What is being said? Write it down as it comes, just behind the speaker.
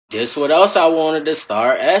This what else I wanted to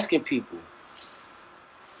start asking people.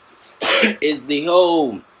 is the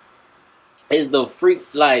whole is the freak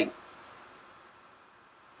like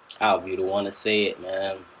I'll be the one to say it,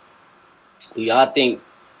 man. Do y'all think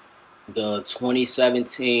the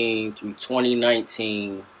 2017 through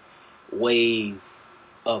 2019 wave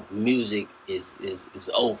of music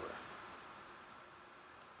is over?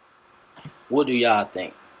 What do y'all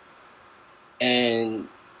think? And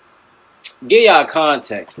give y'all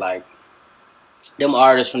context, like them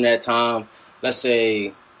artists from that time. Let's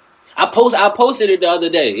say I posted it the other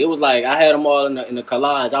day. It was like I had them all in the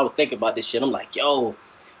collage. I was thinking about this shit. I'm like, yo,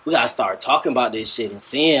 we gotta start talking about this shit and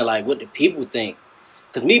seeing like what the people think.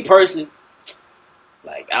 Cause me personally,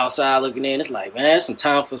 like outside looking in, it's like, man, it's some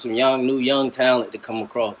time for some young talent to come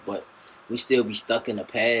across, but we still be stuck in the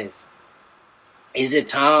past. Is it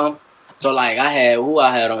time? So like I had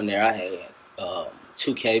on there? I had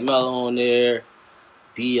 2K Mello on there,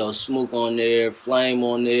 B.O. Smook on there, Flame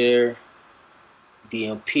on there,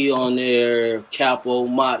 BMP on there, Capo,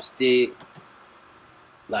 Mop Stick.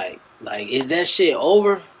 Like is that shit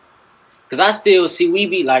over? Cause I still see we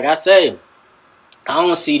be like I say, I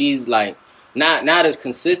don't see these like not as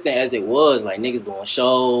consistent as it was. Like niggas doing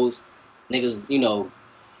shows, niggas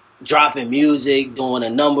dropping music, doing the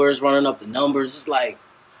numbers, running up the numbers. It's like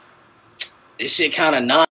this shit kind of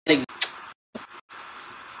not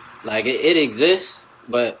like it exists,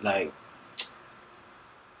 but like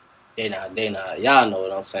they not. Y'all know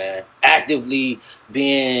what I'm saying. Actively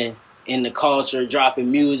being in the culture,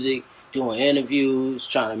 dropping music, doing interviews,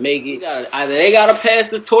 trying to make it. Either they gotta pass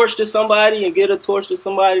the torch to somebody and get a torch to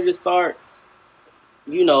somebody to start,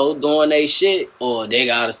 doing they shit, or they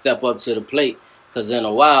gotta step up to the plate. Cause in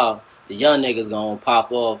a while, the young niggas gonna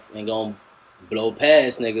pop off and gonna blow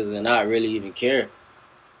past niggas and not really even care.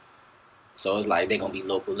 So it's like they gonna be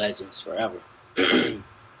local legends forever.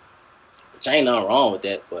 Which ain't nothing wrong with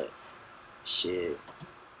that, but shit.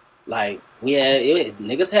 Like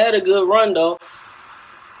niggas had a good run though.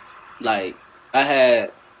 Like I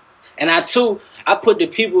put the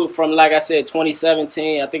people from, like I said,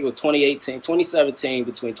 2017, I think it was 2018, 2017,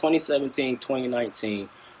 between 2017 and 2019,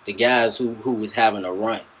 the guys who was having a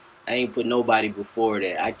run. I ain't put nobody before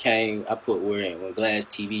that. I put when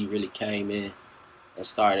GlasxxTv really came in and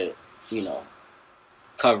started,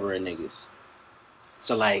 covering niggas.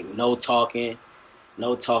 So like no talking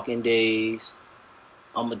days,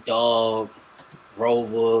 I'm a dog,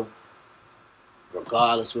 Rover,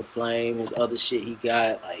 regardless with Flame, his other shit he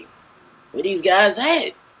got, like, where these guys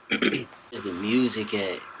at? Is the music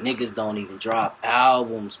at? Niggas don't even drop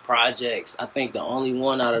albums, projects. I think the only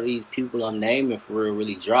one out of these people I'm naming for real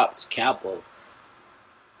really dropped is Capo.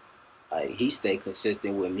 Like, he stay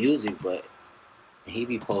consistent with music, but he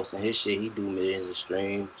be posting his shit, he do millions of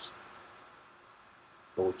streams.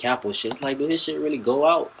 But with Capo shit, it's like, do his shit really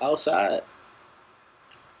go outside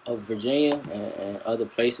of Virginia and other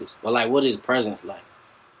places? But like, what is presence like?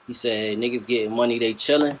 He said niggas getting money, they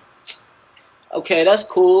chilling. Okay, that's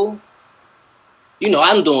cool.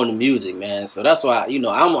 I'm doing the music, man. So that's why,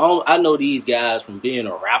 I know these guys from being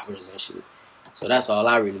a rappers and shit. So that's all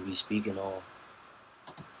I really be speaking on.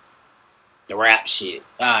 The rap shit.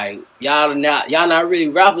 Alright, y'all not really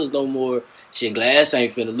rappers no more. Shit, Glasxx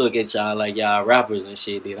ain't finna look at y'all like y'all rappers and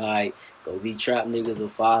shit. Then alright, go be trap niggas or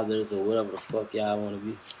fathers or whatever the fuck y'all wanna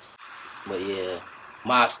be. But yeah,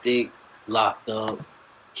 Mop Stick locked up,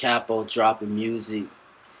 Capo dropping music,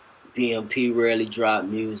 BMP rarely drop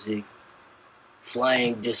music,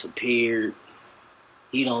 Flame disappeared,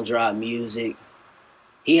 he don't drop music.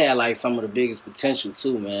 He had like some of the biggest potential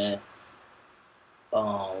too, man.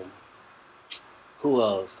 Who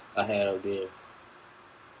else I had up there?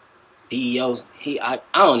 D.O. I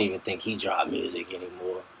don't even think he dropped music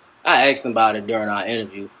anymore. I asked him about it during our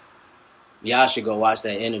interview. Y'all should go watch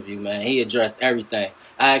that interview, man. He addressed everything.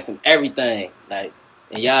 I asked him everything. Like,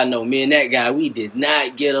 and y'all know me and that guy, we did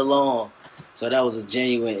not get along. So that was a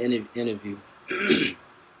genuine interview.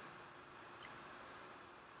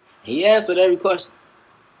 He answered every question.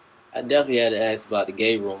 I definitely had to ask about the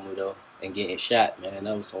gay rumor, though, and getting shot, man.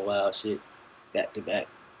 That was some wild shit. Back to back.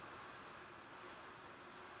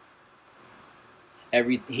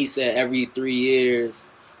 He said every 3 years,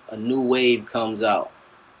 a new wave comes out.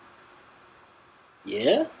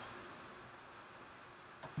 Yeah?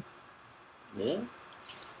 Yeah.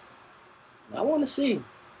 I want to see.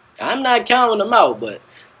 I'm not counting them out, but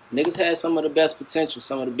niggas had some of the best potential,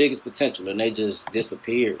 some of the biggest potential, and they just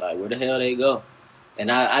disappeared. Like, where the hell they go? And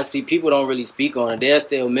I see people don't really speak on it. They'll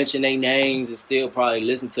still mention their names and still probably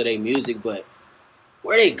listen to their music, but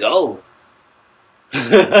where they go?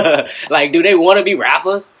 Like, do they want to be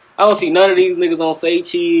rappers? I don't see none of these niggas on Say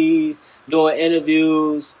Cheese doing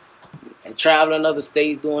interviews and traveling other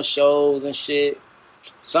states doing shows and shit.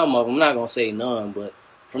 Some of them, I'm not gonna say none, but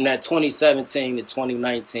from that 2017 to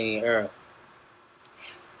 2019 era.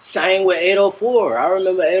 Same with 804. I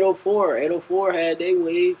remember 804. 804 had they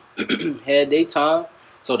wave, had they time.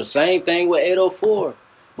 So the same thing with 804.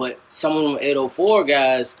 But some of them 804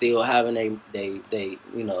 guys still having they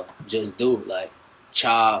just do it. Like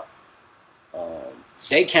Chop.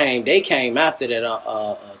 They came after that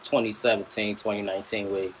 2017,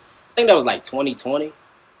 2019 wave. I think that was like 2020.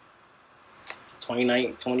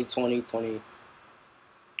 2019, 2020, 20.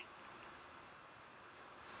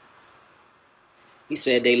 He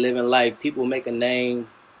said they living life. People make a name,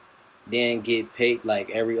 then get paid like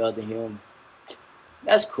every other human.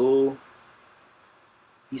 That's cool.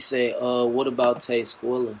 He said, what about Tay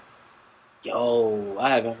Squilla? Yo, I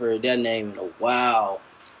haven't heard that name in a while.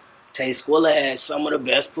 Tay Squilla had some of the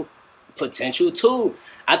best potential too.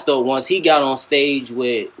 I thought once he got on stage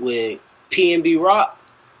with P&B Rock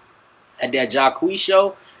at that Jacquees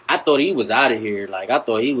show, I thought he was out of here. Like, I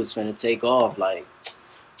thought he was finna take off. Like,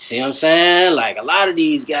 see what I'm saying? Like, a lot of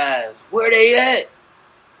these guys, where they at?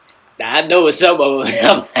 Now, I know what some of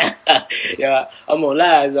them yeah, I'm gonna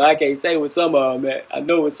lie, so I can't say what some of them at. I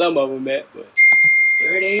know what some of them at, but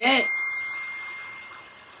where they at?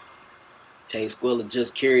 Tay Squilla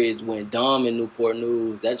Just Curious went dumb in Newport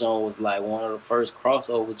News. That joint was like one of the first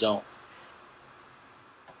crossover joints.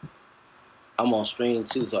 I'm on stream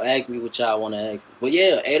too, so ask me what y'all want to ask me. But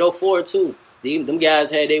yeah, 804 too. Them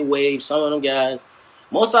guys had their wave. Some of them guys,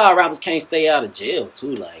 most of our rappers can't stay out of jail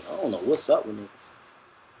too. Like, I don't know what's up with niggas.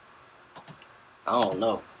 I don't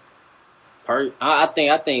know. I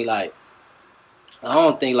think like, I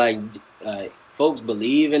don't think like folks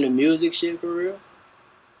believe in the music shit for real.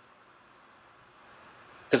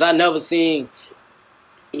 Cause I never seen,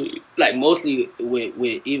 like, mostly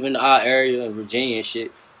with even our area in Virginia and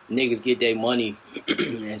shit, niggas get their money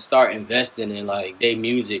and start investing in like their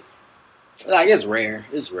music. Like, it's rare.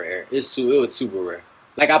 It's rare. It was super rare.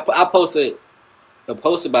 Like, I posted a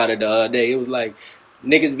post about it the other day. It was like,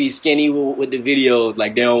 niggas be skinny with the videos.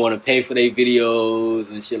 Like, they don't want to pay for their videos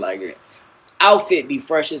and shit like that. Outfit be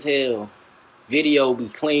fresh as hell. Video be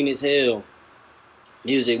clean as hell.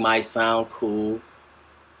 Music might sound cool.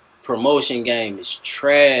 Promotion game is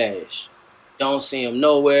trash. Don't see them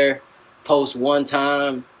nowhere. Post one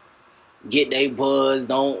time. Get they buzz.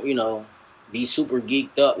 Don't, be super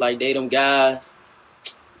geeked up like they them guys.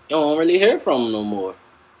 You don't really hear from them no more.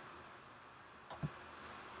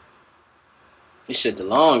 This shit the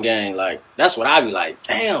long game. Like, that's what I be like.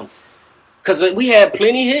 Damn. Cause we had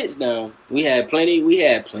plenty hits now. We had plenty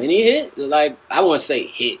hits. Like, I wouldn't say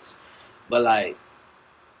hits, but like,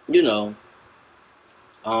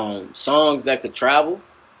 songs that could travel.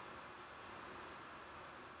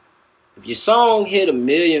 If your song hit 1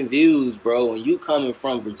 million views, bro, and you coming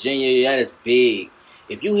from Virginia, that is big.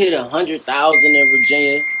 If you hit 100,000 in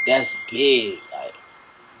Virginia, that's big. Like,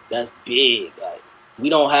 that's big. Like, we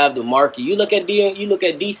don't have the market. You look at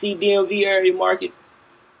DC DMV area market.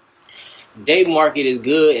 They market is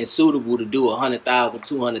good and suitable to do 100,000,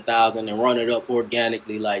 200,000 and run it up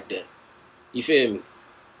organically like that. You feel me?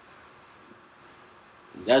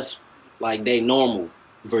 That's like they normal.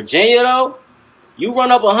 Virginia though, you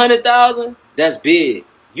run up 100,000, that's big.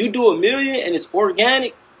 You do 1 million and it's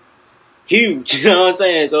organic, huge. You know what I'm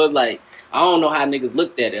saying? So it's like, I don't know how niggas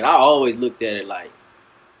looked at it. I always looked at it like,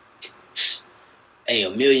 hey,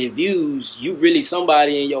 1 million views, you really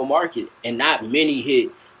somebody in your market, and not many hit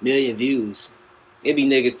 1 million views. It be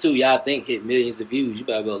niggas too, y'all think hit millions of views. You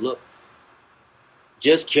better go look.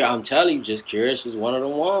 I'm telling you, Just Curious was one of the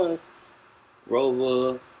ones.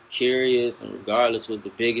 Rover, Curious, and Regardless was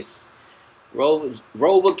the biggest.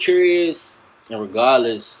 Rover, Curious, and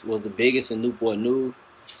Regardless was the biggest in Newport News.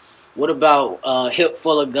 What about Hip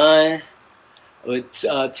Full of Gun? With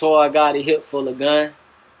Toy Gotti, Hip Full of Gun.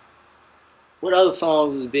 What other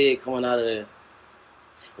song was big coming out of there?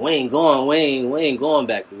 We ain't going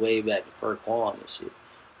back to way back to First Quan and shit.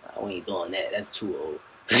 Nah, we ain't doing that. That's too old.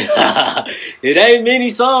 It ain't many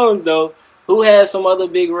songs though. Who has some other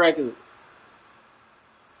big records?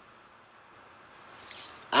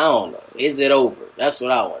 I don't know. Is it over? That's what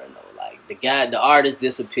I want to know. Like, the artist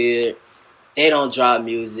disappeared. They don't drop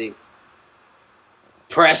music.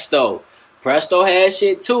 Presto had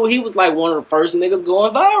shit too. He was like one of the first niggas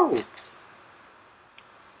going viral.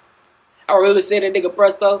 I really say that nigga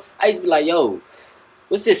Presto. I used to be like, yo,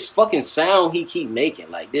 what's this fucking sound he keep making?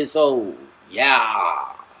 Like this old,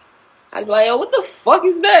 yeah. I'd be like, yo, what the fuck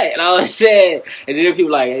is that? And I was saying, and then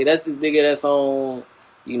people like, hey, that's this nigga that's on,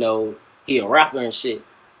 he a rapper and shit.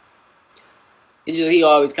 It's just he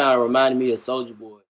always kind of reminded me of Soulja Boy.